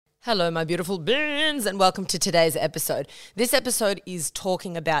Hello, my beautiful beings, and welcome to today's episode. This episode is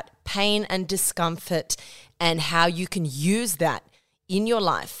talking about pain and discomfort and how you can use that in your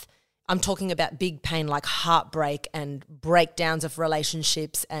life. I'm talking about big pain like heartbreak and breakdowns of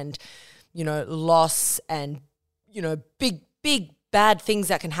relationships and, loss and, big bad things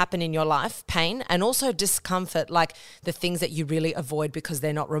that can happen in your life, pain, and also discomfort, like the things that you really avoid because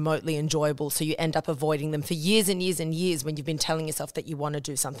they're not remotely enjoyable. So you end up avoiding them for years and years and years when you've been telling yourself that you want to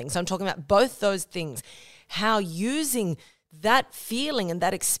do something. So I'm talking about both those things, how using that feeling and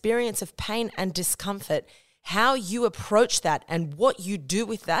that experience of pain and discomfort, how you approach that and what you do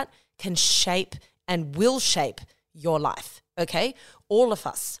with that can shape and will shape your life, okay? All of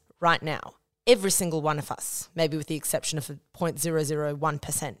us right now, every single one of us, maybe with the exception of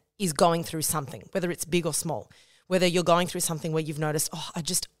 0.001%, is going through something, whether it's big or small, whether you're going through something where you've noticed, I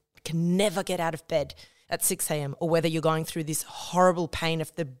just can never get out of bed at 6 a.m., or whether you're going through this horrible pain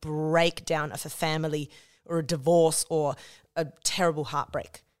of the breakdown of a family or a divorce or a terrible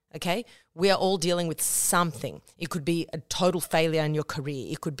heartbreak, okay? We are all dealing with something. It could be a total failure in your career.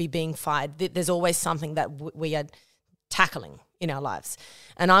 It could be being fired. There's always something that we are tackling in our lives.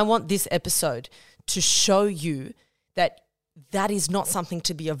 And I want this episode to show you that that is not something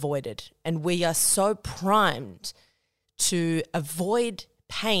to be avoided. And we are so primed to avoid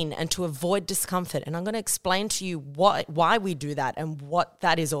pain and to avoid discomfort. And I'm going to explain to you why we do that and what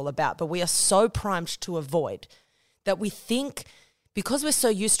that is all about. But we are so primed to avoid that we think, because we're so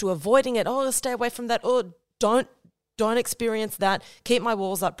used to avoiding it, I'll stay away from that, don't experience that, keep my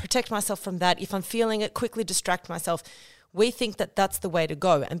walls up, protect myself from that. If I'm feeling it, quickly distract myself. We think that that's the way to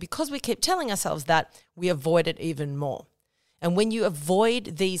go. And because we keep telling ourselves that, we avoid it even more. And when you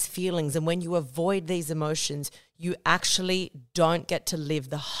avoid these feelings and when you avoid these emotions, you actually don't get to live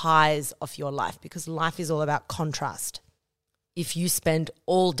the highs of your life, because life is all about contrast. If you spend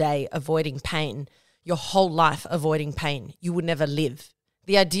all day avoiding pain, your whole life avoiding pain, you would never live.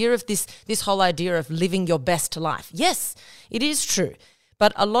 The idea of this whole idea of living your best life, yes, it is true.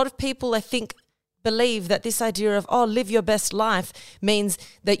 But a lot of people, I think, believe that this idea of, live your best life means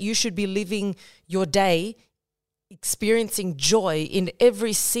that you should be living your day experiencing joy in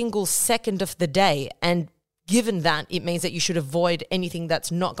every single second of the day. And given that, it means that you should avoid anything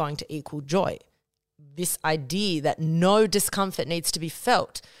that's not going to equal joy. This idea that no discomfort needs to be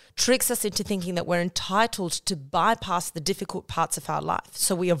felt tricks us into thinking that we're entitled to bypass the difficult parts of our life.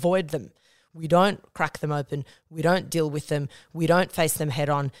 So we avoid them. We don't crack them open. We don't deal with them. We don't face them head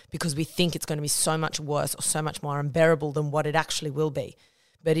on because we think it's going to be so much worse or so much more unbearable than what it actually will be.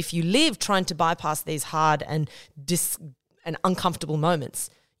 But if you live trying to bypass these hard and uncomfortable moments,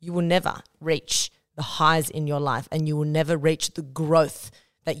 you will never reach the highs in your life, and you will never reach the growth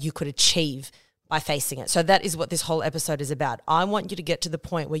that you could achieve by facing it. So that is what this whole episode is about. I want you to get to the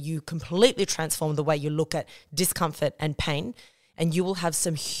point where you completely transform the way you look at discomfort and pain, and you will have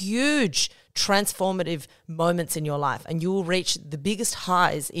some huge transformative moments in your life, and you will reach the biggest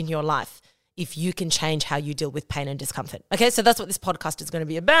highs in your life if you can change how you deal with pain and discomfort. Okay, so that's what this podcast is going to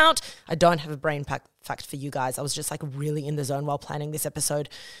be about. I don't have a brain fact for you guys. I was just really in the zone while planning this episode.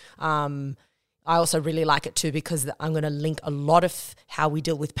 I also really like it too because I'm going to link a lot of how we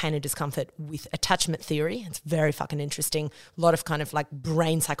deal with pain and discomfort with attachment theory. It's very fucking interesting. A lot of kind of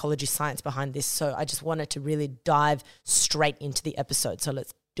brain psychology science behind this. So I just wanted to really dive straight into the episode. So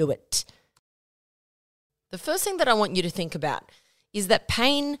let's do it. The first thing that I want you to think about is that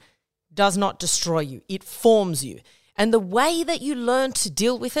pain does not destroy you. It forms you. And the way that you learn to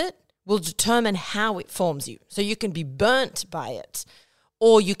deal with it will determine how it forms you. So you can be burnt by it,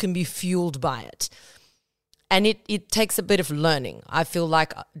 or you can be fueled by it. And it takes a bit of learning. I feel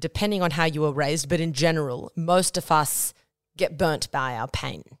like depending on how you were raised, but in general, most of us get burnt by our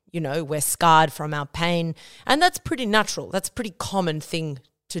pain. We're scarred from our pain, and that's pretty natural. That's a pretty common thing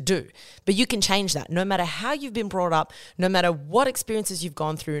to do. But you can change that. No matter how you've been brought up, no matter what experiences you've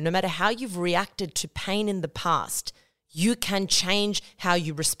gone through, no matter how you've reacted to pain in the past, you can change how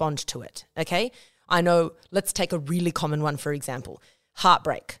you respond to it, okay? I know, let's take a really common one, for example.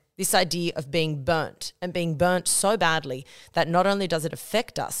 Heartbreak, this idea of being burnt and being burnt so badly that not only does it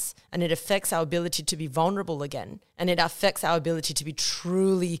affect us, and it affects our ability to be vulnerable again, and it affects our ability to be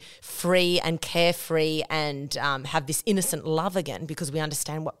truly free and carefree and have this innocent love again, because we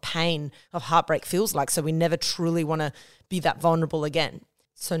understand what pain of heartbreak feels like, so we never truly want to be that vulnerable again.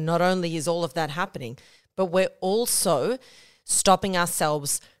 So not only is all of that happening, but we're also stopping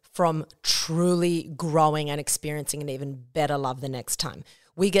ourselves from truly growing and experiencing an even better love the next time.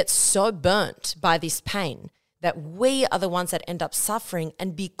 We get so burnt by this pain that we are the ones that end up suffering.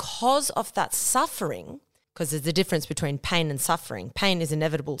 And because of that suffering, because there's a difference between pain and suffering. Pain is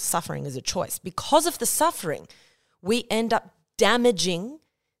inevitable. Suffering is a choice. Because of the suffering, we end up damaging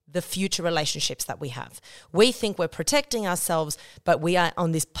the future relationships that we have. We think we're protecting ourselves, but we are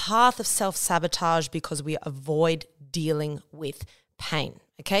on this path of self-sabotage because we avoid dealing with pain,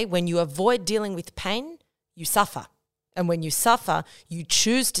 okay? When you avoid dealing with pain, you suffer. And when you suffer, you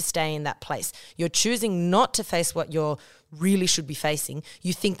choose to stay in that place. You're choosing not to face what you're really should be facing.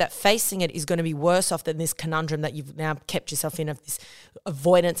 You think that facing it is going to be worse off than this conundrum that you've now kept yourself in of this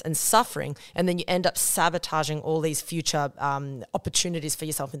avoidance and suffering, and then you end up sabotaging all these future opportunities for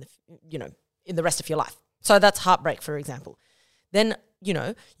yourself in the rest of your life. So that's heartbreak, for example. Then,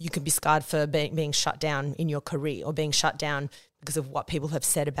 you can be scarred for being shut down in your career, or being shut down because of what people have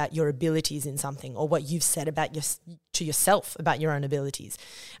said about your abilities in something, or what you've said about to yourself about your own abilities.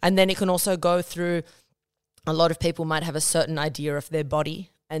 And then it can also go through, a lot of people might have a certain idea of their body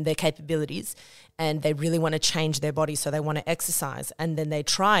and their capabilities, and they really want to change their body, so they want to exercise, and then they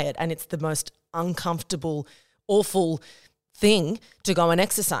try it, and it's the most uncomfortable, awful thing to go and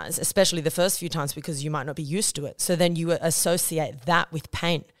exercise, especially the first few times, because you might not be used to it. So then you associate that with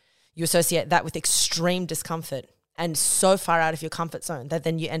pain. You associate that with extreme discomfort and so far out of your comfort zone that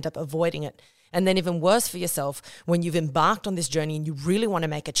then you end up avoiding it. And then even worse for yourself, when you've embarked on this journey and you really want to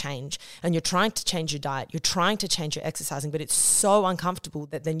make a change, and you're trying to change your diet, you're trying to change your exercising, but it's so uncomfortable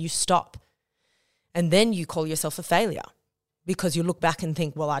that then you stop. And then you call yourself a failure because you look back and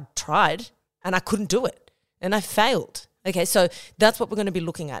think, well, I tried and I couldn't do it and I failed. Okay, so that's what we're going to be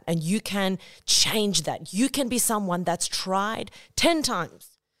looking at. And you can change that. You can be someone that's tried 10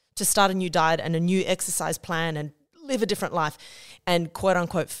 times to start a new diet and a new exercise plan and live a different life, and quote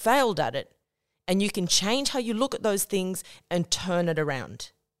unquote failed at it. And you can change how you look at those things and turn it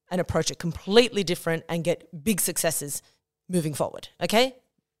around and approach it completely different and get big successes moving forward. Okay?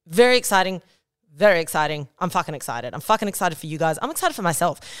 Very exciting. Very exciting. I'm fucking excited. I'm fucking excited for you guys. I'm excited for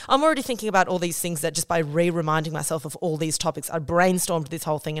myself. I'm already thinking about all these things that just by reminding myself of all these topics, I brainstormed this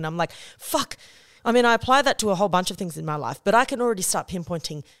whole thing and I'm like, fuck. I mean, I apply that to a whole bunch of things in my life, but I can already start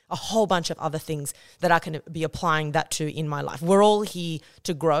pinpointing a whole bunch of other things that I can be applying that to in my life. We're all here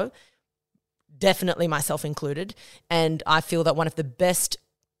to grow, definitely myself included. And I feel that one of the best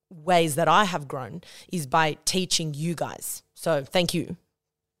ways that I have grown is by teaching you guys. So thank you,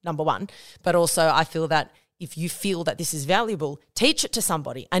 number one. But also I feel that if you feel that this is valuable, teach it to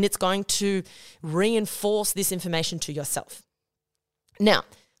somebody, and it's going to reinforce this information to yourself. Now,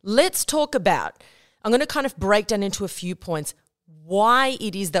 let's talk about, I'm going to kind of break down into a few points why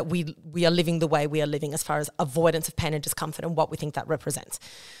it is that we are living the way we are living as far as avoidance of pain and discomfort and what we think that represents.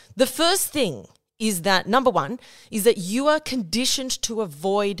 The first thing is that, number one, is that you are conditioned to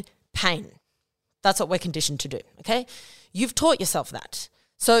avoid pain. That's what we're conditioned to do, okay? You've taught yourself that.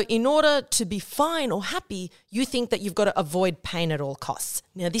 So in order to be fine or happy, you think that you've got to avoid pain at all costs.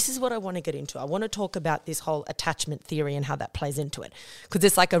 Now, this is what I want to get into. I want to talk about this whole attachment theory and how that plays into it, because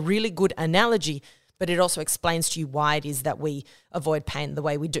it's like a really good analogy, but it also explains to you why it is that we avoid pain the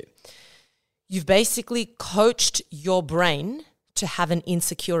way we do. You've basically coached your brain to have an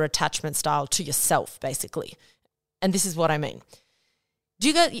insecure attachment style to yourself, basically. And this is what I mean.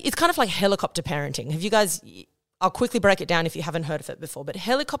 It's kind of like helicopter parenting. Have you guys... I'll quickly break it down if you haven't heard of it before, but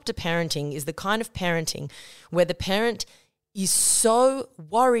helicopter parenting is the kind of parenting where the parent is so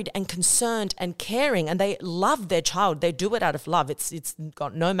worried and concerned and caring, and they love their child. They do it out of love. It's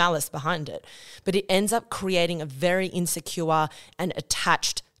got no malice behind it, but it ends up creating a very insecure and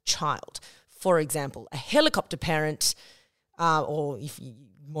attached child. For example, a helicopter parent, or if you,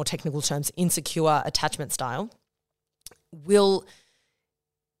 more technical terms, insecure attachment style, will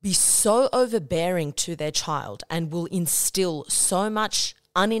be so overbearing to their child and will instill so much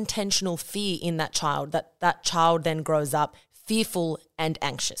unintentional fear in that child that that child then grows up fearful and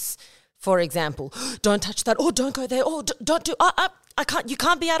anxious. For example, don't touch that. Oh, don't go there. Oh, don't do. I can't. You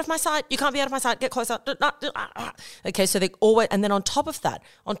can't be out of my sight. You can't be out of my sight. Get closer. Okay, so they always, and then on top of that,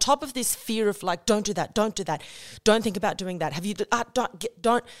 on top of this fear of like, don't do that. Don't do that. Don't think about doing that. Have you?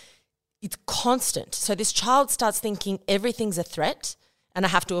 Don't. It's constant. So this child starts thinking everything's a threat, and I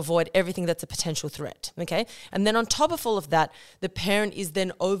have to avoid everything that's a potential threat, okay? And then on top of all of that, the parent is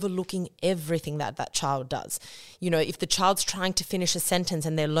then overlooking everything that that child does. You know, if the child's trying to finish a sentence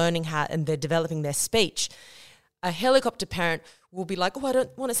and they're learning how and they're developing their speech, a helicopter parent will be like, oh, I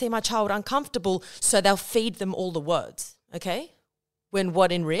don't want to see my child uncomfortable, so they'll feed them all the words, okay? When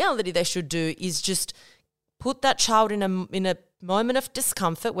what in reality they should do is just put that child in a moment of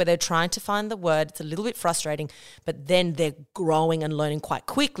discomfort where they're trying to find the word. It's a little bit frustrating, but then they're growing and learning quite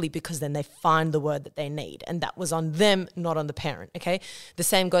quickly because then they find the word that they need. And that was on them, not on the parent, okay? The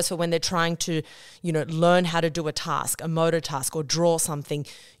same goes for when they're trying to, learn how to do a task, a motor task, or draw something.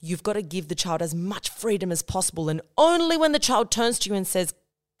 You've got to give the child as much freedom as possible. And only when the child turns to you and says,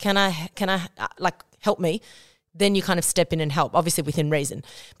 can I help me? Then you kind of step in and help, obviously within reason.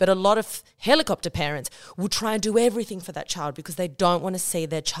 But a lot of helicopter parents will try and do everything for that child because they don't want to see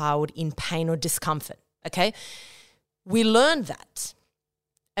their child in pain or discomfort, okay? We learn that.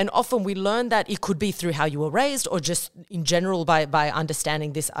 And often we learn that it could be through how you were raised or just in general by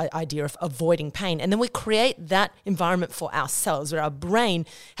understanding this idea of avoiding pain. And then we create that environment for ourselves where our brain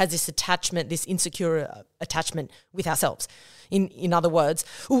has this attachment, this insecure attachment with ourselves. In other words,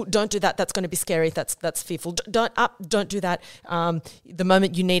 don't do that. That's going to be scary. That's fearful. Don't do that. The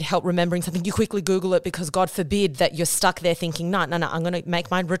moment you need help remembering something, you quickly Google it because God forbid that you're stuck there thinking, no, I'm going to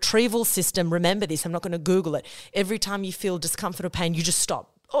make my retrieval system remember this. I'm not going to Google it. Every time you feel discomfort or pain, you just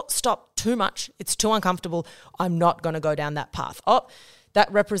stop. Oh, stop. Too much. It's too uncomfortable. I'm not going to go down that path. Oh,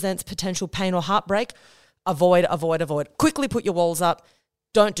 that represents potential pain or heartbreak. Avoid. Quickly put your walls up.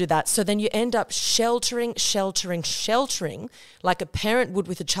 Don't do that. So then you end up sheltering like a parent would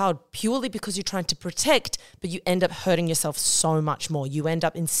with a child purely because you're trying to protect, but you end up hurting yourself so much more. You end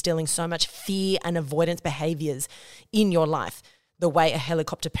up instilling so much fear and avoidance behaviors in your life the way a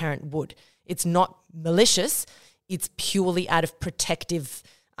helicopter parent would. It's not malicious. It's purely out of protective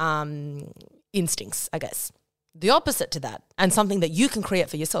instincts, I guess. The opposite to that, and something that you can create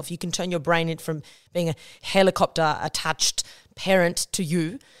for yourself, you can turn your brain in from being a helicopter attached parent to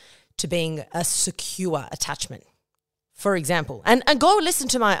you to being a secure attachment. For example, and go listen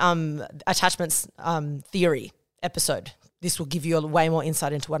to my attachments theory episode. This will give you a way more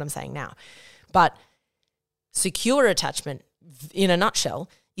insight into what I'm saying now. But secure attachment, in a nutshell,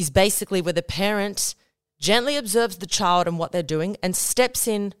 is basically where the parent gently observes the child and what they're doing and steps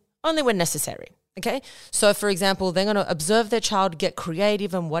in only when necessary. Okay, so for example, they're going to observe their child, get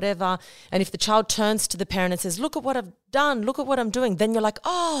creative and whatever. And if the child turns to the parent and says, look at what I've done, look at what I'm doing, then you're like,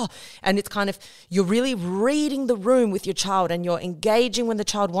 oh, and it's kind of, you're really reading the room with your child and you're engaging when the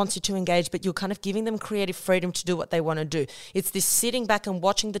child wants you to engage, but you're kind of giving them creative freedom to do what they want to do. It's this sitting back and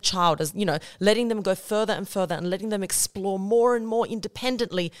watching the child as, letting them go further and further and letting them explore more and more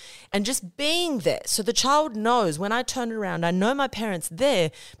independently and just being there. So the child knows when I turn around, I know my parent's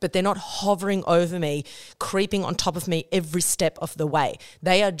there, but they're not hovering over me, creeping on top of me every step of the way.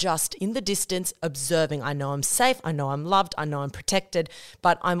 They are just in the distance observing. I know I'm safe. I know I'm loved. I know I'm protected,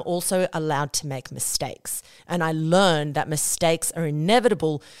 but I'm also allowed to make mistakes. And I learned that mistakes are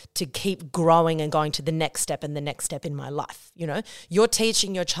inevitable to keep growing and going to the next step and the next step in my life. You're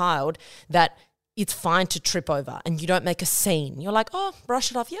teaching your child that it's fine to trip over and you don't make a scene. You're like, oh, brush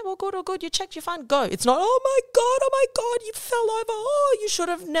it off. Yeah, well, good, all good. You checked, you're fine. Go. It's not, oh my God, you fell over. Oh, you should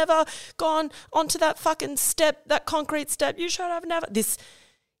have never gone onto that fucking step, that concrete step. You should have never.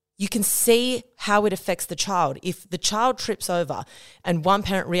 You can see how it affects the child. If the child trips over and one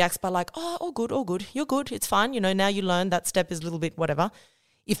parent reacts by like, oh, all good. You're good. It's fine. Now you learn that step is a little bit whatever.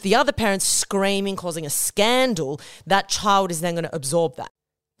 If the other parent's screaming, causing a scandal, that child is then going to absorb that.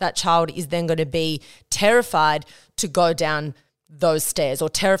 That child is then going to be terrified to go down those stairs or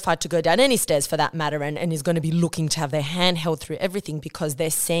terrified to go down any stairs for that matter and is going to be looking to have their hand held through everything because they're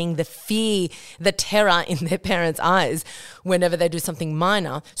seeing the fear, the terror in their parents' eyes whenever they do something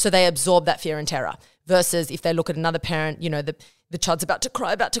minor. So they absorb that fear and terror versus if they look at another parent, the child's about to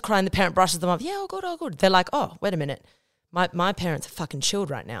cry and the parent brushes them off. Yeah, all good. They're like, oh, wait a minute. My parents are fucking chilled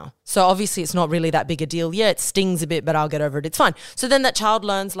right now. So obviously it's not really that big a deal. Yeah, it stings a bit, but I'll get over it. It's fine. So then that child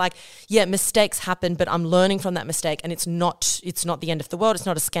learns like, yeah, mistakes happen, but I'm learning from that mistake and it's not the end of the world. It's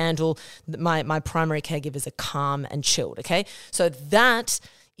not a scandal. My primary caregivers are calm and chilled, okay? So that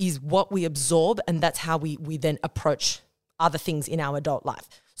is what we absorb and that's how we then approach other things in our adult life.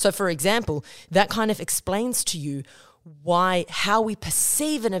 So for example, that kind of explains to you how we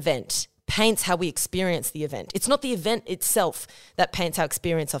perceive an event paints how we experience the event. It's not the event itself that paints our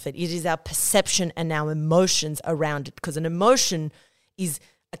experience of it. It is our perception and our emotions around it because an emotion is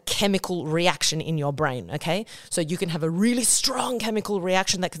a chemical reaction in your brain, okay? So you can have a really strong chemical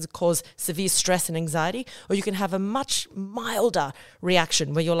reaction that can cause severe stress and anxiety, or you can have a much milder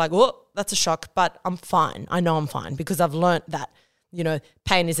reaction where you're like, oh, that's a shock, but I'm fine. I know I'm fine because I've learned that,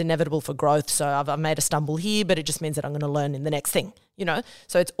 pain is inevitable for growth. So I've made a stumble here, but it just means that I'm going to learn in the next thing,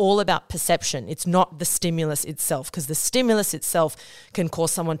 So it's all about perception. It's not the stimulus itself because the stimulus itself can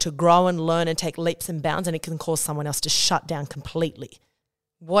cause someone to grow and learn and take leaps and bounds and it can cause someone else to shut down completely.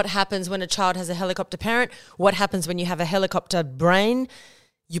 What happens when a child has a helicopter parent? What happens when you have a helicopter brain?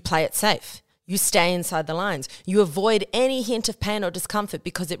 You play it safe. You stay inside the lines. You avoid any hint of pain or discomfort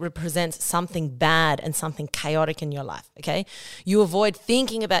because it represents something bad and something chaotic in your life, okay? You avoid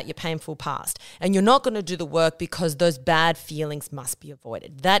thinking about your painful past, and you're not going to do the work because those bad feelings must be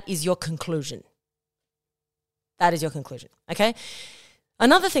avoided. That is your conclusion. That is your conclusion, okay?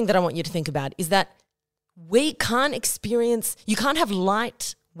 Another thing that I want you to think about is that you can't have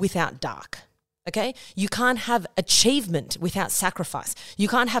light without dark. Okay? You can't have achievement without sacrifice. You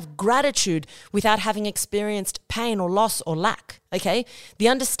can't have gratitude without having experienced pain or loss or lack. Okay? The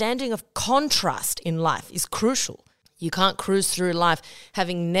understanding of contrast in life is crucial. You can't cruise through life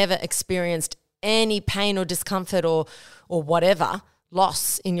having never experienced any pain or discomfort or whatever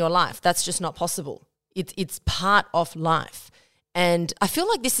loss in your life. That's just not possible. It's part of life. And I feel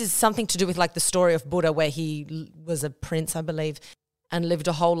like this is something to do with like the story of Buddha, where he was a prince, I believe, and lived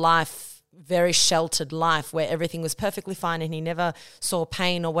a whole life, very sheltered life where everything was perfectly fine and he never saw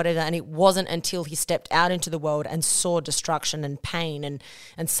pain or whatever. And it wasn't until he stepped out into the world and saw destruction and pain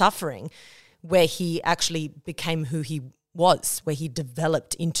and suffering where he actually became who he was, where he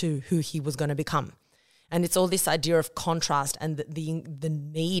developed into who he was going to become. And it's all this idea of contrast and the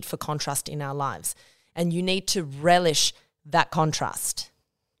need for contrast in our lives. And you need to relish that contrast.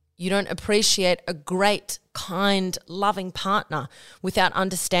 You don't appreciate a great, kind, loving partner without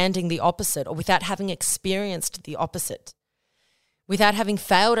understanding the opposite or without having experienced the opposite. Without having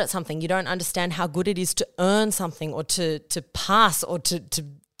failed at something, you don't understand how good it is to earn something or to pass or to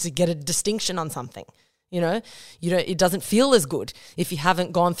get a distinction on something. It doesn't feel as good if you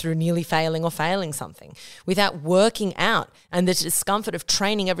haven't gone through nearly failing or failing something. Without working out and the discomfort of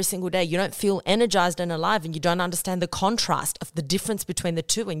training every single day, you don't feel energized and alive, and you don't understand the contrast of the difference between the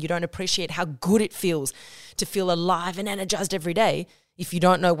two, and you don't appreciate how good it feels to feel alive and energized every day if you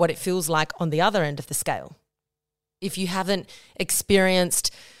don't know what it feels like on the other end of the scale. If you haven't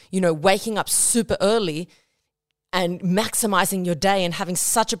experienced, waking up super early and maximizing your day and having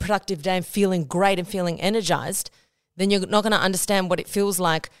such a productive day and feeling great and feeling energized, then you're not going to understand what it feels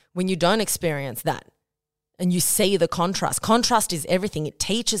like when you don't experience that. And you see the contrast. Contrast is everything. It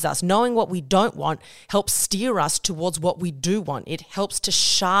teaches us. Knowing what we don't want helps steer us towards what we do want. It helps to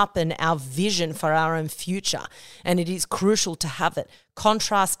sharpen our vision for our own future. And it is crucial to have it.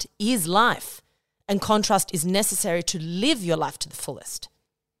 Contrast is life. And contrast is necessary to live your life to the fullest.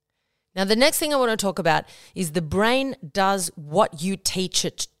 Now, the next thing I want to talk about is the brain does what you teach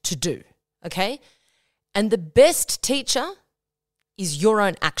it to do, okay? And the best teacher is your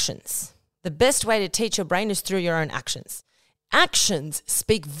own actions. The best way to teach your brain is through your own actions. Actions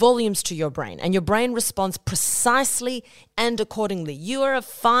speak volumes to your brain, and your brain responds precisely and accordingly. You are a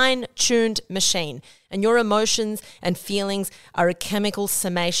fine-tuned machine, and your emotions and feelings are a chemical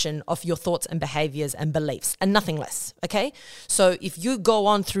summation of your thoughts and behaviors and beliefs, and nothing less, okay? So if you go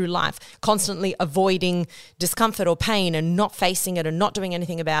on through life constantly avoiding discomfort or pain and not facing it and not doing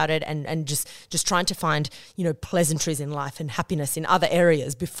anything about it and just trying to find, pleasantries in life and happiness in other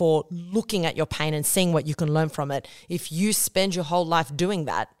areas before looking at your pain and seeing what you can learn from it, if you spend your whole life doing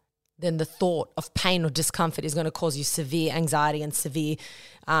that, then the thought of pain or discomfort is going to cause you severe anxiety and severe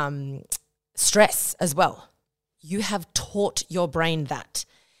stress as well. You have taught your brain that.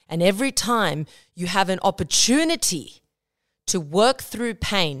 And every time you have an opportunity to work through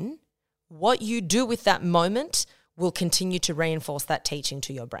pain, what you do with that moment will continue to reinforce that teaching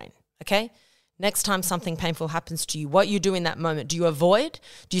to your brain, okay? Next time something painful happens to you, what you do in that moment, do you avoid?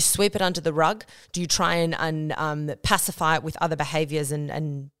 Do you sweep it under the rug? Do you try and pacify it with other behaviors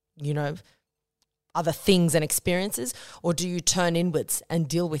and other things and experiences? Or do you turn inwards and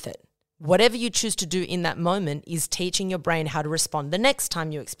deal with it? Whatever you choose to do in that moment is teaching your brain how to respond the next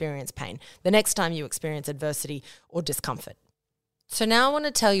time you experience pain, the next time you experience adversity or discomfort. So now I want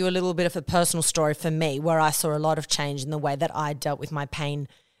to tell you a little bit of a personal story for me where I saw a lot of change in the way that I dealt with my pain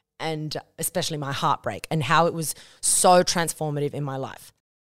and especially my heartbreak and how it was so transformative in my life.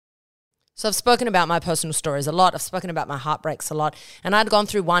 So I've spoken about my personal stories a lot. I've spoken about my heartbreaks a lot. And I'd gone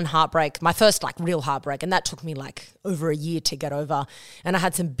through one heartbreak, my first real heartbreak, and that took me over a year to get over. And I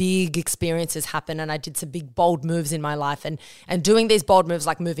had some big experiences happen and I did some big bold moves in my life. And doing these bold moves,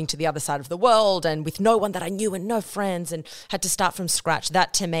 like moving to the other side of the world and with no one that I knew and no friends and had to start from scratch,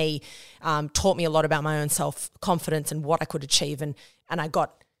 that to me taught me a lot about my own self-confidence and what I could achieve. And I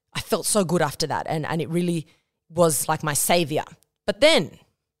felt so good after that. And it really was like my savior. But then,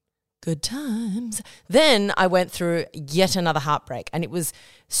 good times. Then I went through yet another heartbreak, and it was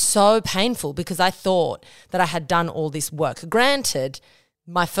so painful because I thought that I had done all this work. Granted,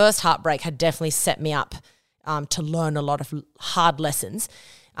 my first heartbreak had definitely set me up to learn a lot of hard lessons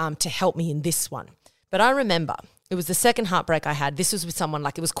to help me in this one. But I remember it was the second heartbreak I had. This was with someone,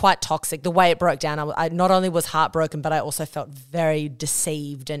 like, it was quite toxic. The way it broke down, I not only was heartbroken, but I also felt very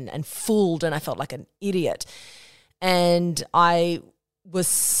deceived and fooled, and I felt like an idiot. And I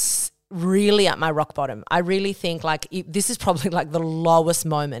was really at my rock bottom. I really think this is probably like the lowest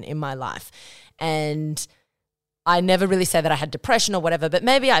moment in my life. And I never really say that I had depression or whatever, but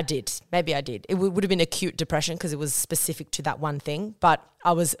maybe I did. It would have been acute depression because it was specific to that one thing, but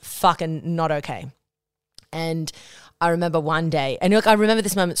I was fucking not okay. And I remember one day, and look, I remember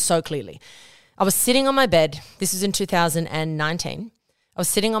this moment so clearly. I was sitting on my bed. This was in 2019. I was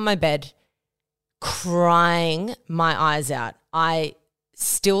sitting on my bed crying my eyes out. I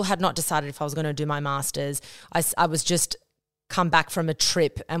still had not decided if I was going to do my master's. I was just come back from a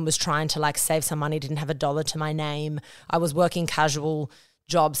trip and was trying to like save some money, didn't have $1 to my name. I was working casual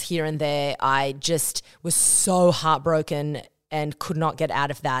jobs here and there. I just was so heartbroken and could not get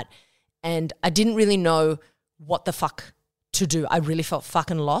out of that. And I didn't really know what the fuck to do. I really felt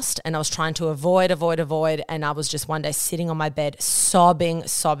fucking lost, and I was trying to avoid. And I was just one day sitting on my bed sobbing.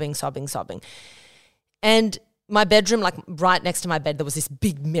 And my bedroom, like right next to my bed, there was this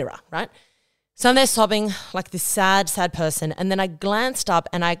big mirror, right? So I'm there sobbing like this sad person. And then I glanced up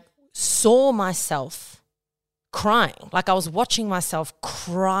and I saw myself crying. Like I was watching myself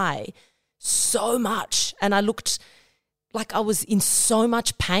cry so much. And I looked like I was in so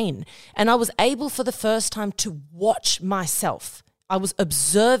much pain. And I was able for the first time to watch myself. I was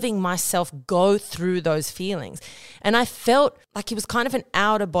observing myself go through those feelings. And I felt like it was kind of an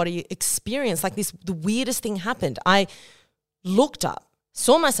outer body experience. Like the weirdest thing happened. I looked up,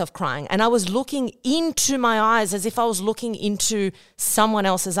 saw myself crying, and I was looking into my eyes as if I was looking into someone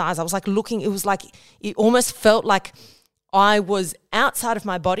else's eyes. I was like looking, it almost felt like I was outside of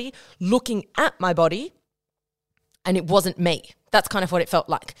my body, looking at my body, and it wasn't me. That's kind of what it felt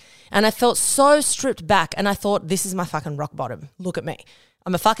like. And I felt so stripped back, and I thought, this is my fucking rock bottom. Look at me.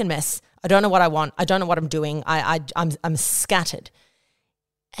 I'm a fucking mess. I don't know what I want. I don't know what I'm doing. I'm scattered.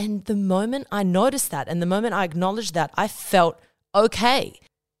 And the moment I noticed that, and the moment I acknowledged that, I felt okay.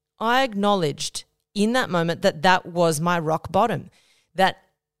 I acknowledged in that moment that was my rock bottom, that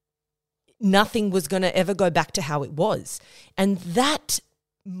nothing was going to ever go back to how it was. And that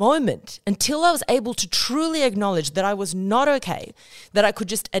moment, until I was able to truly acknowledge that I was not okay, that I could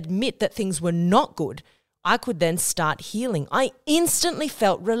just admit that things were not good, I could then start healing. I instantly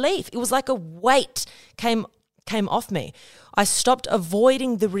felt relief. It was like a weight came off me. I stopped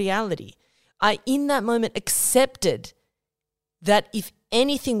avoiding the reality. I, in that moment, accepted that if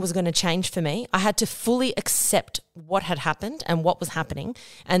anything was going to change for me, I had to fully accept what had happened and what was happening,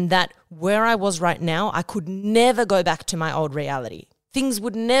 and that where I was right now, I could never go back to my old reality. Things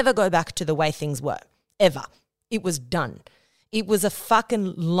would never go back to the way things were, ever. It was done. It was a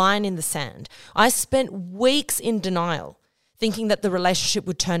fucking line in the sand. I spent weeks in denial, thinking that the relationship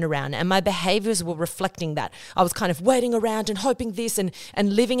would turn around, and my behaviors were reflecting that. I was kind of waiting around and hoping this and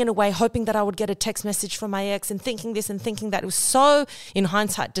living in a way, hoping that I would get a text message from my ex and thinking this and thinking that. It was so, in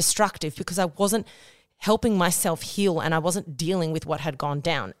hindsight, destructive because I wasn't helping myself heal and I wasn't dealing with what had gone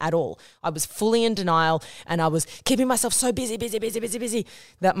down at all. I was fully in denial and I was keeping myself so busy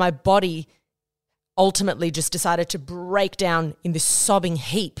that my body ultimately just decided to break down in this sobbing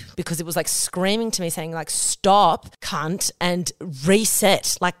heap because it was like screaming to me saying like, stop, cunt, and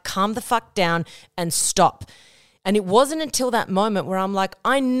reset, like calm the fuck down and stop. And it wasn't until that moment where I'm like,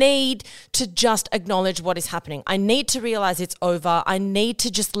 I need to just acknowledge what is happening. I need to realize it's over. I need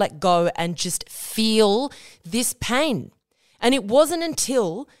to just let go and just feel this pain. And it wasn't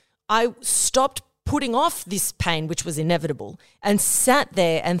until I stopped putting off this pain, which was inevitable, and sat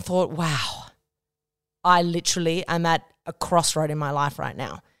there and thought, wow, I literally am at a crossroad in my life right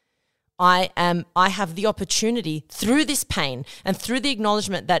now. I have the opportunity through this pain and through the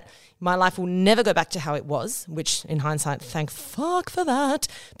acknowledgement that my life will never go back to how it was, which in hindsight, thank fuck for that.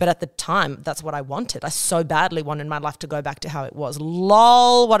 But at the time, that's what I wanted. I so badly wanted my life to go back to how it was.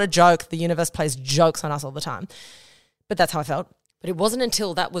 Lol, what a joke. The universe plays jokes on us all the time. But that's how I felt. But it wasn't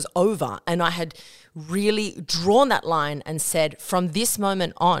until that was over and I had really drawn that line and said, from this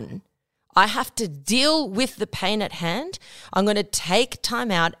moment on, I have to deal with the pain at hand. I'm going to take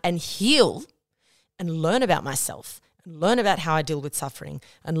time out and heal and learn about myself and learn about how I deal with suffering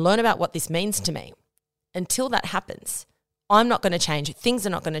and learn about what this means to me. Until that happens, I'm not going to change. Things are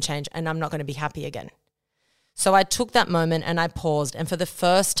not going to change and I'm not going to be happy again. So I took that moment and I paused, and for the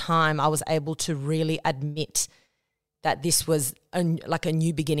first time I was able to really admit that this was like a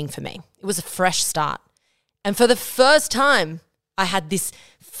new beginning for me. It was a fresh start. And for the first time, I had this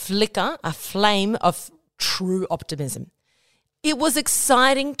flicker, a flame of true optimism. It was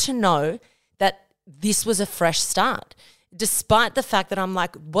exciting to know that this was a fresh start, despite the fact that I'm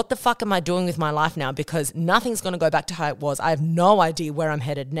like, what the fuck am I doing with my life now? Because nothing's going to go back to how it was. I have no idea where I'm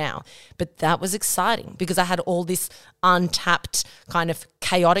headed now. But that was exciting because I had all this untapped kind of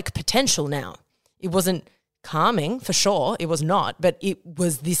chaotic potential now. It wasn't calming, for sure. It was not. But it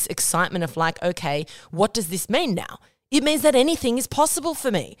was this excitement of like, okay, what does this mean now? It means that anything is possible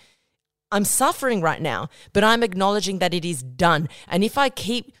for me. I'm suffering right now, but I'm acknowledging that it is done. And if I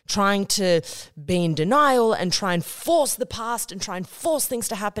keep trying to be in denial and try and force the past and try and force things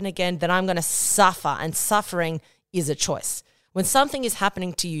to happen again, then I'm going to suffer. And suffering is a choice. When something is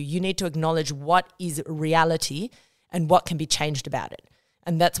happening to you, you need to acknowledge what is reality and what can be changed about it.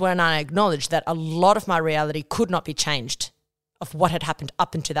 And that's when I acknowledge that a lot of my reality could not be changed of what had happened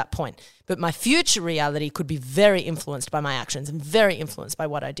up until that point. But my future reality could be very influenced by my actions and very influenced by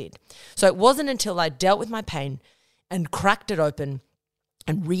what I did. So it wasn't until I dealt with my pain and cracked it open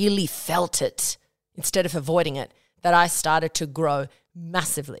and really felt it instead of avoiding it that I started to grow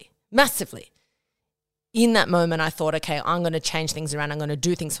massively, massively. In that moment, I thought, okay, I'm going to change things around. I'm going to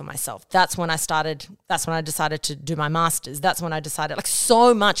do things for myself. That's when I decided to do my master's. That's when I decided, like,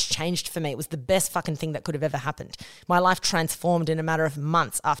 so much changed for me. It was the best fucking thing that could have ever happened. My life transformed in a matter of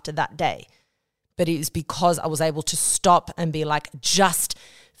months after that day. But it was because I was able to stop and be like, just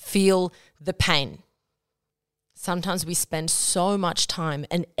feel the pain. Sometimes we spend so much time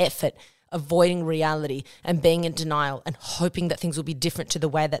and effort avoiding reality and being in denial and hoping that things will be different to the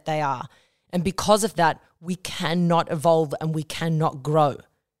way that they are. And because of that, we cannot evolve and we cannot grow.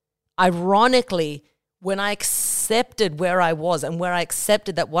 Ironically, when I accepted where I was and where I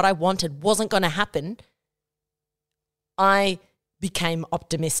accepted that what I wanted wasn't going to happen, I became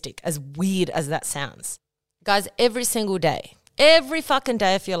optimistic, as weird as that sounds. Guys, every single day, every fucking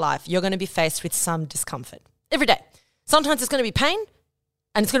day of your life, you're going to be faced with some discomfort. Every day. Sometimes it's going to be pain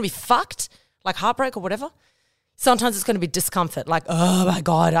and it's going to be fucked, like heartbreak or whatever. Sometimes it's going to be discomfort, like, oh my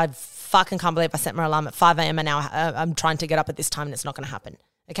God, I fucking can't believe I set my alarm at 5 a.m. and now I'm trying to get up at this time and it's not going to happen,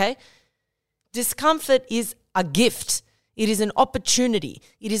 okay? Discomfort is a gift. It is an opportunity.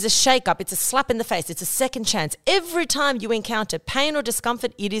 It is a shake-up. It's a slap in the face. It's a second chance. Every time you encounter pain or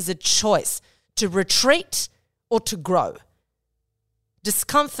discomfort, it is a choice to retreat or to grow.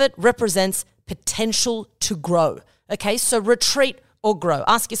 Discomfort represents potential to grow, okay? So retreat or grow.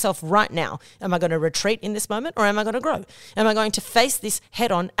 Ask yourself right now, am I going to retreat in this moment or am I going to grow? Am I going to face this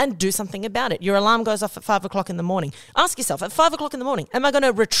head on and do something about it? Your alarm goes off at 5 o'clock in the morning. Ask yourself, at 5 o'clock in the morning, am I going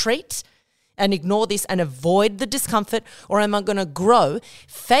to retreat and ignore this and avoid the discomfort, or am I going to grow,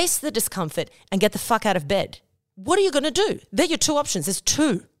 face the discomfort and get the fuck out of bed? What are you going to do? They're your two options. There's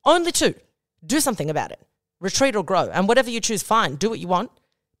two, only two. Do something about it. Retreat or grow. And whatever you choose, fine, do what you want,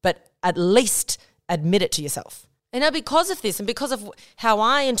 but at least admit it to yourself. And now because of this and because of how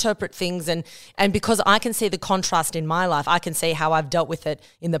I interpret things and because I can see the contrast in my life, I can see how I've dealt with it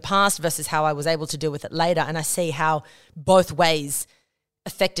in the past versus how I was able to deal with it later. And I see how both ways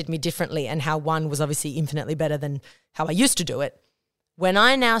affected me differently and how one was obviously infinitely better than how I used to do it. When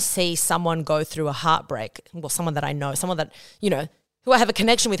I now see someone go through a heartbreak, well, someone that I know, someone that, you know, who I have a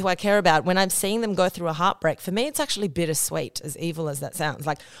connection with, who I care about, when I'm seeing them go through a heartbreak, for me, it's actually bittersweet, as evil as that sounds.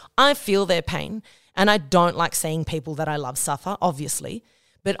 Like, I feel their pain. And I don't like seeing people that I love suffer, obviously,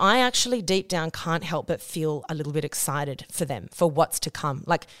 but I actually deep down can't help but feel a little bit excited for them, for what's to come.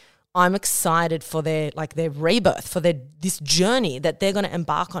 Like, I'm excited for their rebirth, for this journey that they're going to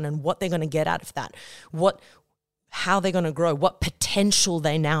embark on and what they're going to get out of that, how they're going to grow, what potential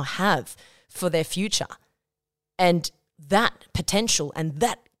they now have for their future. And that potential and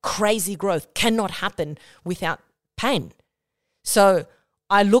that crazy growth cannot happen without pain. So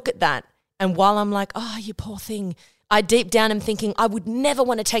I look at that. And while I'm like, oh, you poor thing, I deep down am thinking, I would never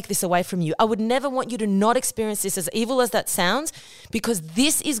want to take this away from you. I would never want you to not experience this, as evil as that sounds, because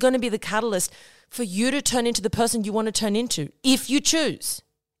this is going to be the catalyst for you to turn into the person you want to turn into, if you choose.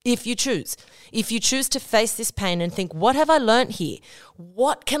 If you choose. If you choose to face this pain and think, what have I learned here?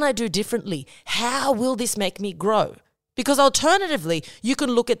 What can I do differently? How will this make me grow? Because alternatively, you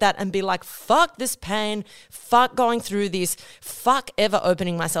can look at that and be like, fuck this pain, fuck going through this, fuck ever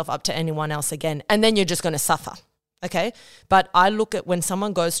opening myself up to anyone else again. And then you're just going to suffer, okay? But I look at when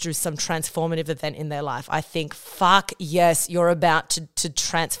someone goes through some transformative event in their life, I think, fuck yes, you're about to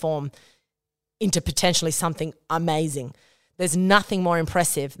transform into potentially something amazing. There's nothing more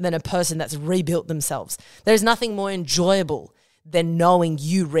impressive than a person that's rebuilt themselves. There's nothing more enjoyable than knowing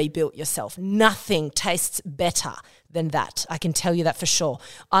you rebuilt yourself. Nothing tastes better than that. I can tell you that for sure.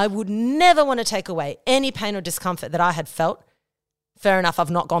 I would never want to take away any pain or discomfort that I had felt Fair enough, I've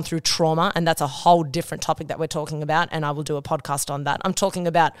not gone through trauma, and that's a whole different topic that we're talking about, and I will do a podcast on that. I'm talking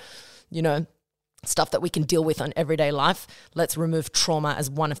about, stuff that we can deal with on everyday life. Let's remove trauma as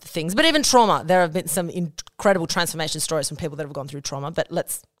one of the things. But even trauma, there have been some incredible transformation stories from people that have gone through trauma, but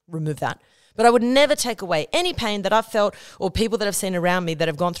let's remove that. But I would never take away any pain that I've felt or people that I've seen around me that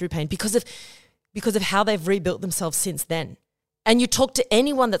have gone through pain because of how they've rebuilt themselves since then. And you talk to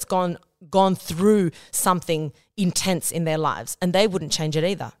anyone that's gone through something intense in their lives, and they wouldn't change it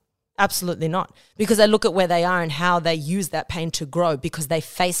either. Absolutely not. Because they look at where they are and how they use that pain to grow because they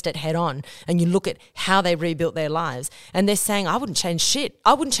faced it head on. And you look at how they rebuilt their lives and they're saying, I wouldn't change shit.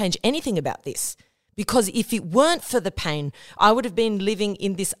 I wouldn't change anything about this. Because if it weren't for the pain, I would have been living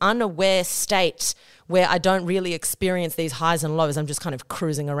in this unaware state where I don't really experience these highs and lows. I'm just kind of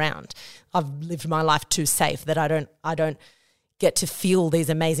cruising around. I've lived my life too safe that I don't get to feel these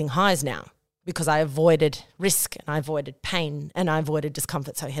amazing highs now, because I avoided risk and I avoided pain and I avoided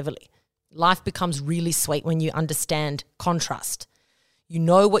discomfort so heavily. Life becomes really sweet when you understand contrast. You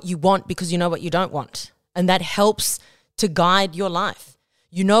know what you want because you know what you don't want. And that helps to guide your life.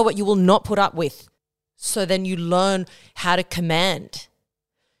 You know what you will not put up with. So then you learn how to command.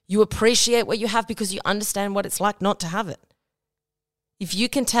 You appreciate what you have because you understand what it's like not to have it. If you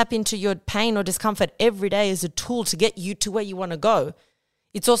can tap into your pain or discomfort every day as a tool to get you to where you want to go,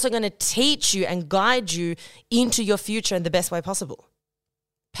 it's also going to teach you and guide you into your future in the best way possible.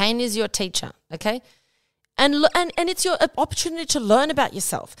 Pain is your teacher, okay? And it's your opportunity to learn about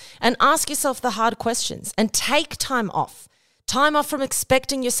yourself and ask yourself the hard questions and take time off. Time off from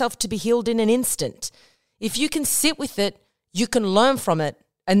expecting yourself to be healed in an instant. If you can sit with it, you can learn from it,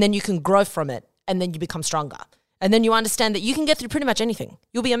 and then you can grow from it, and then you become stronger. And then you understand that you can get through pretty much anything.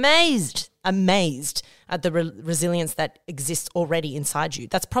 You'll be amazed at the resilience that exists already inside you.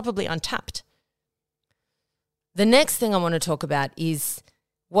 That's probably untapped. The next thing I want to talk about is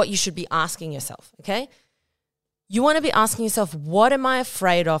what you should be asking yourself, okay? You want to be asking yourself, what am I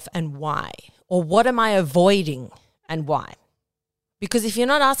afraid of and why? Or what am I avoiding and why? Because if you're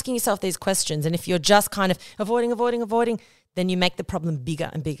not asking yourself these questions, and if you're just kind of avoiding, then you make the problem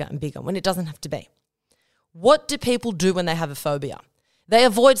bigger and bigger and bigger when it doesn't have to be. What do people do when they have a phobia? They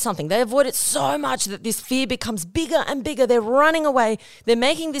avoid something. They avoid it so much that this fear becomes bigger and bigger. They're running away. They're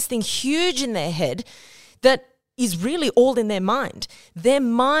making this thing huge in their head that is really all in their mind. Their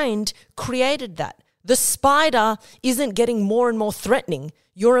mind created that. The spider isn't getting more and more threatening.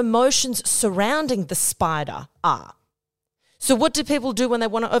 Your emotions surrounding the spider are. So what do people do when they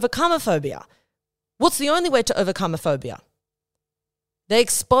want to overcome a phobia? What's the only way to overcome a phobia? They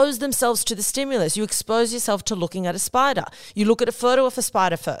expose themselves to the stimulus. You expose yourself to looking at a spider. You look at a photo of a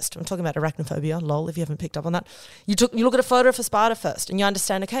spider first. I'm talking about arachnophobia, lol, if you haven't picked up on that. You look at a photo of a spider first and you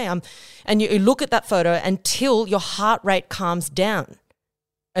understand, okay, and you look at that photo until your heart rate calms down.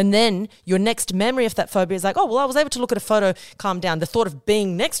 And then your next memory of that phobia is like, oh, well, I was able to look at a photo, calm down. The thought of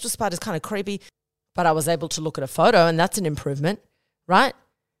being next to a spider is kind of creepy, but I was able to look at a photo and that's an improvement, right?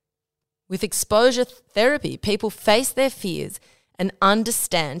 With exposure therapy, people face their fears and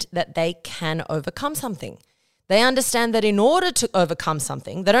understand that they can overcome something. They understand that in order to overcome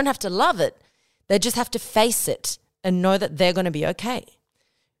something, they don't have to love it. They just have to face it and know that they're going to be okay.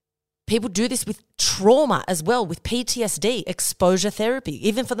 People do this with trauma as well, with PTSD, exposure therapy,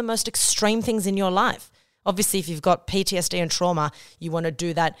 even for the most extreme things in your life. Obviously, if you've got PTSD and trauma, you want to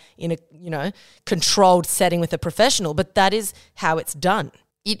do that in a controlled setting with a professional, but that is how it's done.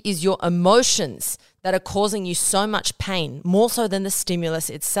 It is your emotions that are causing you so much pain, more so than the stimulus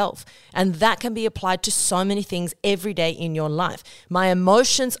itself. And that can be applied to so many things every day in your life. My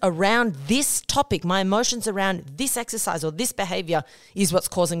emotions around this topic, my emotions around this exercise or this behavior is what's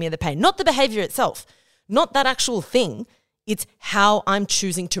causing me the pain. Not the behavior itself, not that actual thing. It's how I'm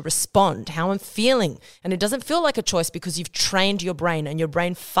choosing to respond, how I'm feeling. And it doesn't feel like a choice because you've trained your brain, and your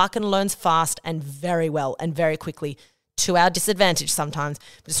brain fucking learns fast and very well and very quickly, to our disadvantage sometimes,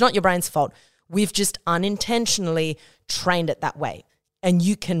 but it's not your brain's fault. We've just unintentionally trained it that way, and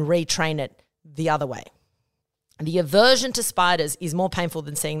you can retrain it the other way. The aversion to spiders is more painful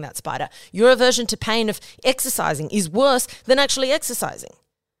than seeing that spider. Your aversion to pain of exercising is worse than actually exercising.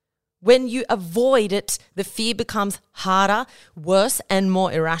 When you avoid it, the fear becomes harder, worse, and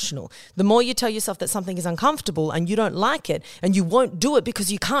more irrational. The more you tell yourself that something is uncomfortable and you don't like it and you won't do it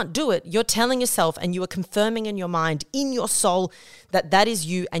because you can't do it, you're telling yourself and you are confirming in your mind, in your soul, that that is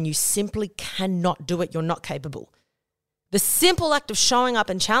you and you simply cannot do it. You're not capable. The simple act of showing up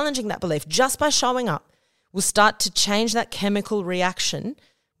and challenging that belief just by showing up will start to change that chemical reaction,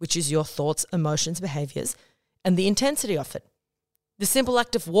 which is your thoughts, emotions, behaviors, and the intensity of it. The simple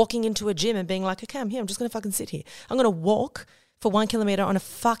act of walking into a gym and being like, okay, I'm here. I'm just going to fucking sit here. I'm going to walk for 1 kilometer on a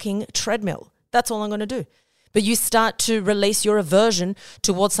fucking treadmill. That's all I'm going to do. But you start to release your aversion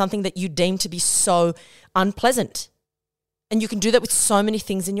towards something that you deem to be so unpleasant. And you can do that with so many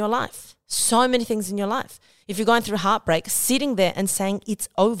things in your life. So many things in your life. If you're going through heartbreak, sitting there and saying, it's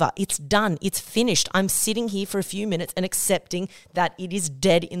over, it's done, it's finished. I'm sitting here for a few minutes and accepting that it is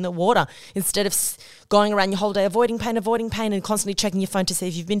dead in the water. Instead of going around your whole day avoiding pain and constantly checking your phone to see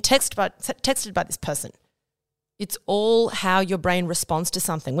if you've been texted by this person. It's all how your brain responds to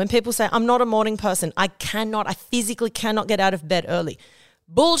something. When people say, I'm not a morning person, I physically cannot get out of bed early.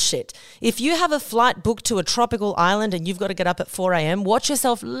 Bullshit. If you have a flight booked to a tropical island and you've got to get up at 4 a.m., watch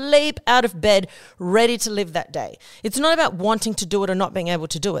yourself leap out of bed ready to live that day. It's not about wanting to do it or not being able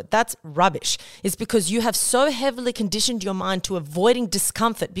to do it. That's rubbish. It's because you have so heavily conditioned your mind to avoiding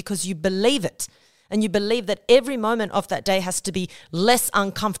discomfort because you believe it. And you believe that every moment of that day has to be less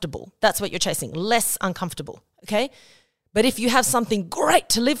uncomfortable. That's what you're chasing, less uncomfortable, okay? But if you have something great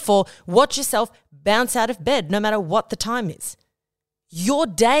to live for, watch yourself bounce out of bed no matter what the time is. Your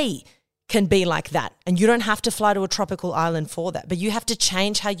day can be like that, and you don't have to fly to a tropical island for that, but you have to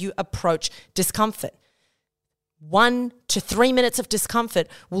change how you approach discomfort. 1 to 3 minutes of discomfort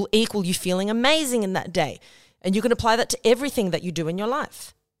will equal you feeling amazing in that day, and you can apply that to everything that you do in your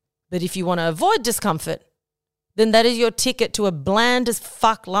life. But if you want to avoid discomfort, then that is your ticket to a bland as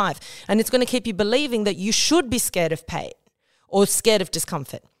fuck life, and it's going to keep you believing that you should be scared of pain or scared of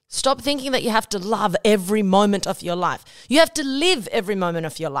discomfort. Stop thinking that you have to love every moment of your life. You have to live every moment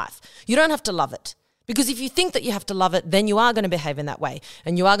of your life. You don't have to love it. Because if you think that you have to love it, then you are going to behave in that way.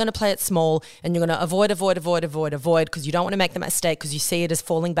 And you are going to play it small and you're going to avoid because you don't want to make the mistake because you see it as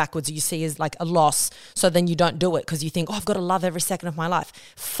falling backwards or you see it as like a loss. So then you don't do it because you think, I've got to love every second of my life.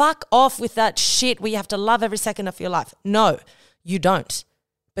 Fuck off with that shit where you have to love every second of your life. No, you don't.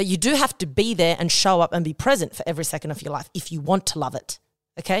 But you do have to be there and show up and be present for every second of your life if you want to love it.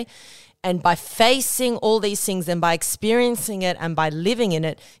 Okay? And by facing all these things and by experiencing it and by living in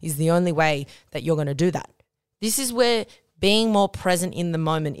it is the only way that you're going to do that. This is where being more present in the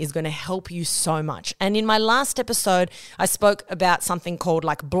moment is going to help you so much. And in my last episode, I spoke about something called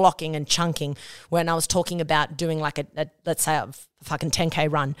like blocking and chunking when I was talking about doing like let's say a fucking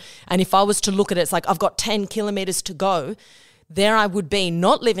 10K run. And if I was to look at it, it's like I've got 10 kilometers to go. There I would be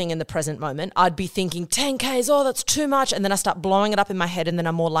not living in the present moment. I'd be thinking 10Ks, oh, that's too much. And then I start blowing it up in my head and then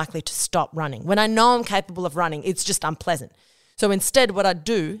I'm more likely to stop running. When I know I'm capable of running, it's just unpleasant. So instead what I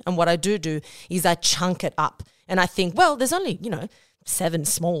do and what I do is I chunk it up. And I think, well, there's only, 7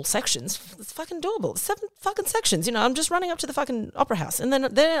 small sections. It's fucking doable. 7 fucking sections. I'm just running up to the fucking opera house. And then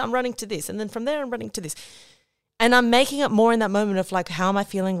there I'm running to this. And then from there I'm running to this. And I'm making it more in that moment of like, how am I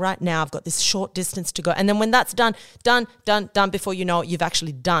feeling right now? I've got this short distance to go. And then when that's done, before you know it, you've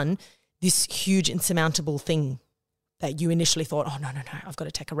actually done this huge insurmountable thing that you initially thought, oh, no, I've got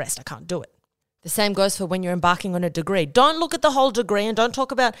to take a rest. I can't do it. The same goes for when you're embarking on a degree. Don't look at the whole degree and don't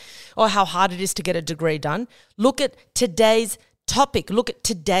talk about how hard it is to get a degree done. Look at today's topic. Look at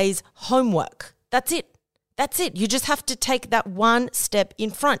today's homework. That's it. That's it. You just have to take that one step in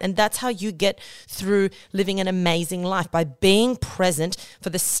front. And that's how you get through living an amazing life, by being present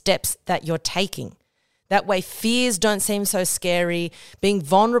for the steps that you're taking. That way fears don't seem so scary. Being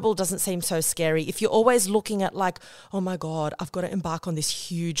vulnerable doesn't seem so scary. If you're always looking at like, oh my God, I've got to embark on this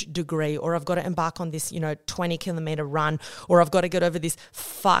huge degree, or I've got to embark on this, 20-kilometer run, or I've got to get over this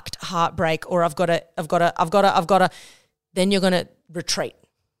fucked heartbreak, or I've got to, then you're going to retreat.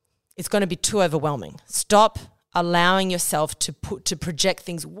 It's going to be too overwhelming. Stop allowing yourself to project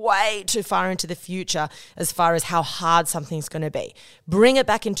things way too far into the future as far as how hard something's going to be. Bring it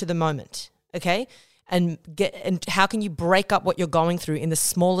back into the moment, okay? And how can you break up what you're going through in the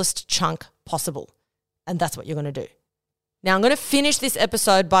smallest chunk possible? And that's what you're going to do. Now, I'm going to finish this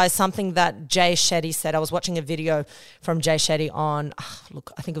episode by something that Jay Shetty said. I was watching a video from Jay Shetty on,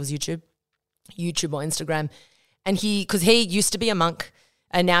 I think it was YouTube or Instagram. And because he used to be a monk,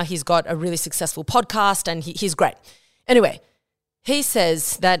 and now he's got a really successful podcast and he's great. Anyway, he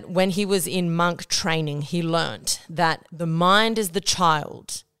says that when he was in monk training, he learned that the mind is the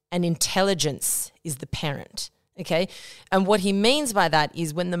child and intelligence is the parent, okay? And what he means by that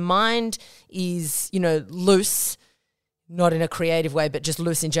is when the mind is, loose, not in a creative way, but just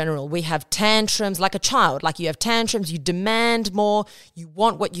loose in general, we have tantrums like a child. Like you have tantrums, you demand more, you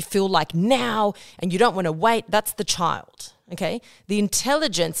want what you feel like now, and you don't want to wait. That's the child. Okay, the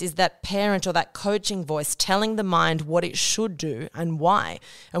intelligence is that parent or that coaching voice telling the mind what it should do and why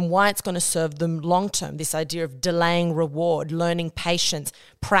it's going to serve them long term. This idea of delaying reward, learning patience,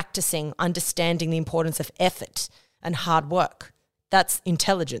 practicing, understanding the importance of effort and hard work. That's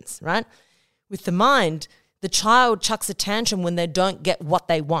intelligence, right? With the mind, The child chucks a tantrum when they don't get what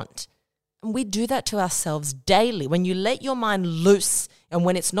they want. And we do that to ourselves daily. When you let your mind loose and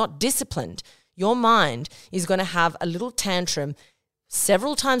when it's not disciplined, your mind is going to have a little tantrum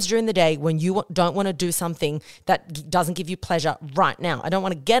several times during the day when you don't want to do something that doesn't give you pleasure right now. I don't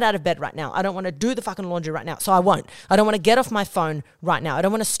want to get out of bed right now. I don't want to do the fucking laundry right now, so I won't. I don't want to get off my phone right now. I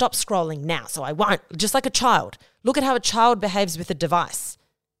don't want to stop scrolling now, so I won't. Just like a child. Look at how a child behaves with a device.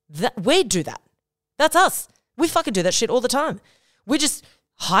 We do that. That's us. We fucking do that shit all the time. We just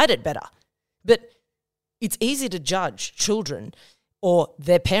hide it better. But it's easy to judge children or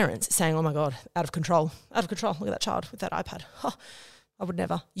their parents saying, oh my God, out of control. Look at that child with that iPad. Oh, I would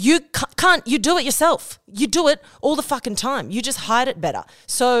never. You can't. You do it yourself. You do it all the fucking time. You just hide it better.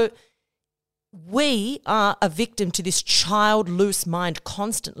 So we are a victim to this child loose mind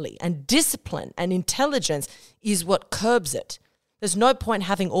constantly, and discipline and intelligence is what curbs it. There's no point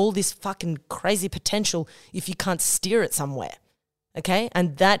having all this fucking crazy potential if you can't steer it somewhere, okay?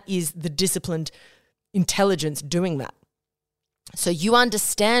 And that is the disciplined intelligence doing that. So you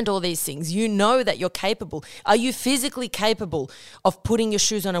understand all these things. You know that you're capable. Are you physically capable of putting your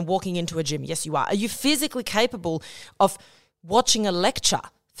shoes on and walking into a gym? Yes, you are. Are you physically capable of watching a lecture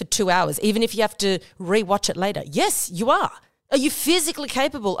for 2 hours, even if you have to rewatch it later? Yes, you are. Are you physically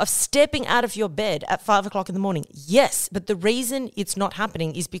capable of stepping out of your bed at 5 o'clock in the morning? Yes, but the reason it's not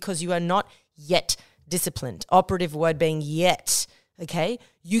happening is because you are not yet disciplined. Operative word being yet, okay?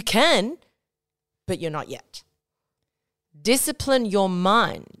 You can, but you're not yet. Discipline your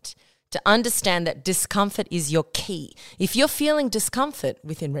mind to understand that discomfort is your key. If you're feeling discomfort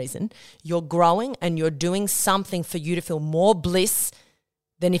within reason, you're growing and you're doing something for you to feel more bliss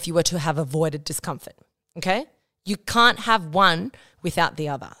than if you were to have avoided discomfort, okay? You can't have one without the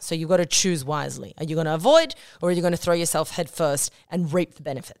other. So you've got to choose wisely. Are you going to avoid, or are you going to throw yourself head first and reap the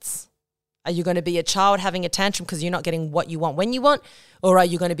benefits? Are you going to be a child having a tantrum because you're not getting what you want when you want? Or are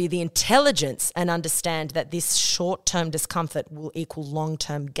you going to be the intelligence and understand that this short-term discomfort will equal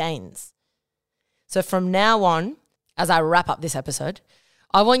long-term gains? So from now on, as I wrap up this episode,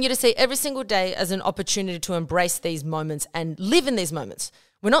 I want you to see every single day as an opportunity to embrace these moments and live in these moments.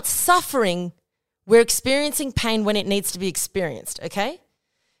 We're not suffering. We're experiencing pain when it needs to be experienced, okay?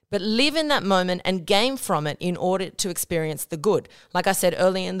 But live in that moment and gain from it in order to experience the good. Like I said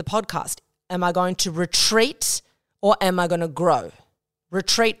earlier in the podcast, am I going to retreat or am I going to grow?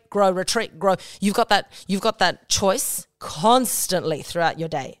 Retreat, grow, retreat, grow. You've got that choice constantly throughout your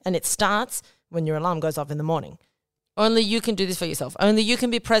day, and it starts when your alarm goes off in the morning. Only you can do this for yourself. Only you can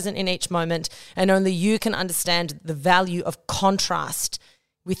be present in each moment, and only you can understand the value of contrast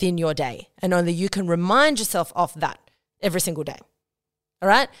within your day, and only you can remind yourself of that every single day. All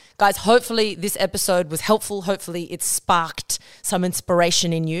right, guys, hopefully this episode was helpful. Hopefully it sparked some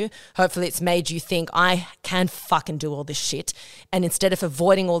inspiration in you. Hopefully it's made you think, I can fucking do all this shit. And instead of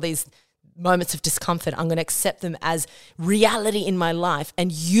avoiding all these moments of discomfort, I'm going to accept them as reality in my life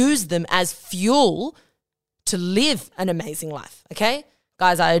and use them as fuel to live an amazing life, okay?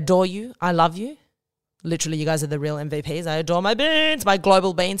 Guys, I adore you. I love you. Literally, you guys are the real MVPs. I adore my beans, my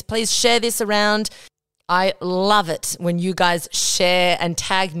global beans. Please share this around. I love it when you guys share and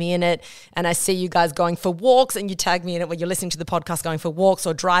tag me in it, and I see you guys going for walks and you tag me in it when you're listening to the podcast going for walks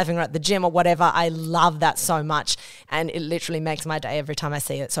or driving or at the gym or whatever. I love that so much, and it literally makes my day every time I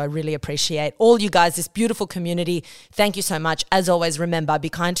see it. So I really appreciate all you guys, this beautiful community. Thank you so much. As always, remember, be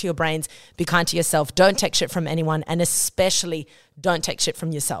kind to your brains, be kind to yourself. Don't take shit from anyone, and especially don't take shit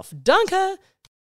from yourself. Danke!